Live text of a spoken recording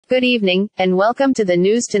Good evening, and welcome to the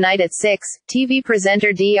news tonight at 6. TV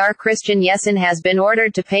presenter Dr. Christian Jessen has been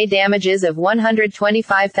ordered to pay damages of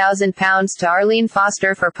 £125,000 to Arlene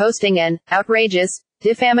Foster for posting an outrageous,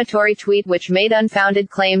 defamatory tweet which made unfounded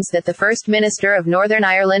claims that the First Minister of Northern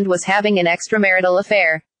Ireland was having an extramarital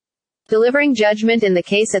affair. Delivering judgment in the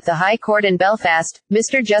case at the High Court in Belfast,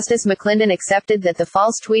 Mr. Justice McClendon accepted that the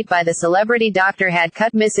false tweet by the celebrity doctor had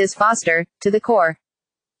cut Mrs. Foster to the core.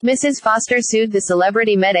 Mrs. Foster sued the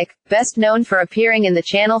celebrity medic, best known for appearing in the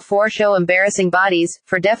Channel 4 show Embarrassing Bodies,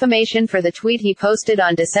 for defamation for the tweet he posted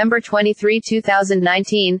on December 23,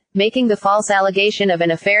 2019, making the false allegation of an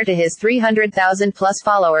affair to his 300,000-plus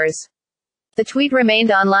followers. The tweet remained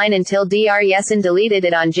online until Dr. Jessen deleted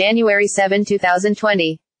it on January 7,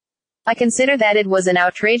 2020. I consider that it was an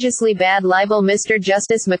outrageously bad libel. Mr.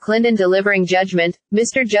 Justice McClendon delivering judgment,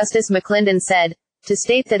 Mr. Justice McClendon said, to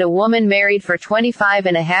state that a woman married for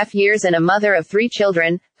 25.5 years and a mother of 3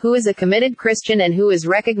 children, who is a committed Christian and who is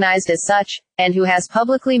recognized as such, and who has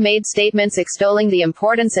publicly made statements extolling the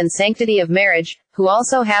importance and sanctity of marriage, who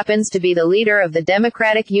also happens to be the leader of the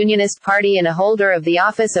Democratic Unionist Party and a holder of the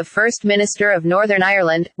office of First Minister of Northern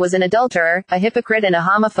Ireland, was an adulterer, a hypocrite and a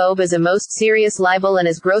homophobe is a most serious libel and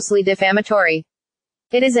is grossly defamatory.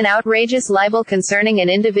 It is an outrageous libel concerning an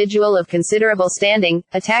individual of considerable standing,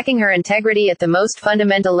 attacking her integrity at the most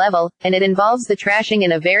fundamental level, and it involves the trashing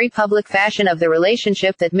in a very public fashion of the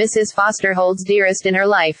relationship that Mrs. Foster holds dearest in her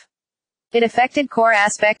life. It affected core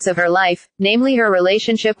aspects of her life, namely her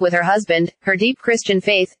relationship with her husband, her deep Christian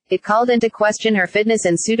faith. It called into question her fitness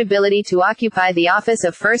and suitability to occupy the office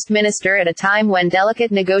of First Minister at a time when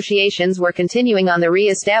delicate negotiations were continuing on the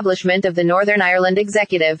re-establishment of the Northern Ireland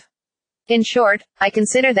executive. In short, I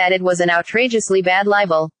consider that it was an outrageously bad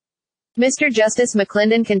libel. Mr. Justice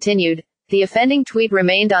McClendon continued, the offending tweet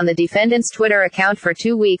remained on the defendant's Twitter account for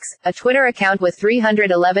 2 weeks, a Twitter account with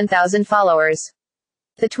 311,000 followers.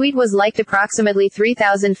 The tweet was liked approximately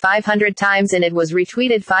 3,500 times and it was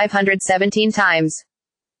retweeted 517 times.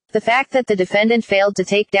 The fact that the defendant failed to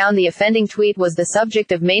take down the offending tweet was the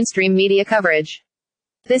subject of mainstream media coverage.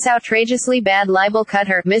 This outrageously bad libel cut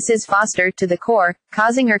her, Mrs. Foster, to the core,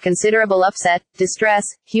 causing her considerable upset, distress,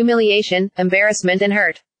 humiliation, embarrassment and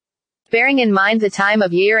hurt. Bearing in mind the time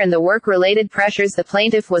of year and the work-related pressures the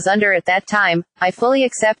plaintiff was under at that time, I fully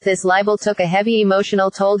accept this libel took a heavy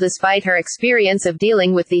emotional toll despite her experience of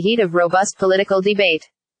dealing with the heat of robust political debate.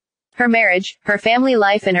 Her marriage, her family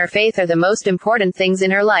life and her faith are the most important things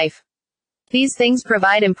in her life. These things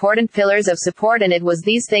provide important pillars of support and it was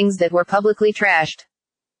these things that were publicly trashed.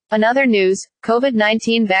 Another news,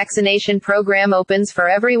 COVID-19 vaccination program opens for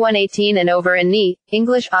everyone 18 and over in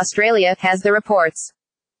English, Australia, has the reports.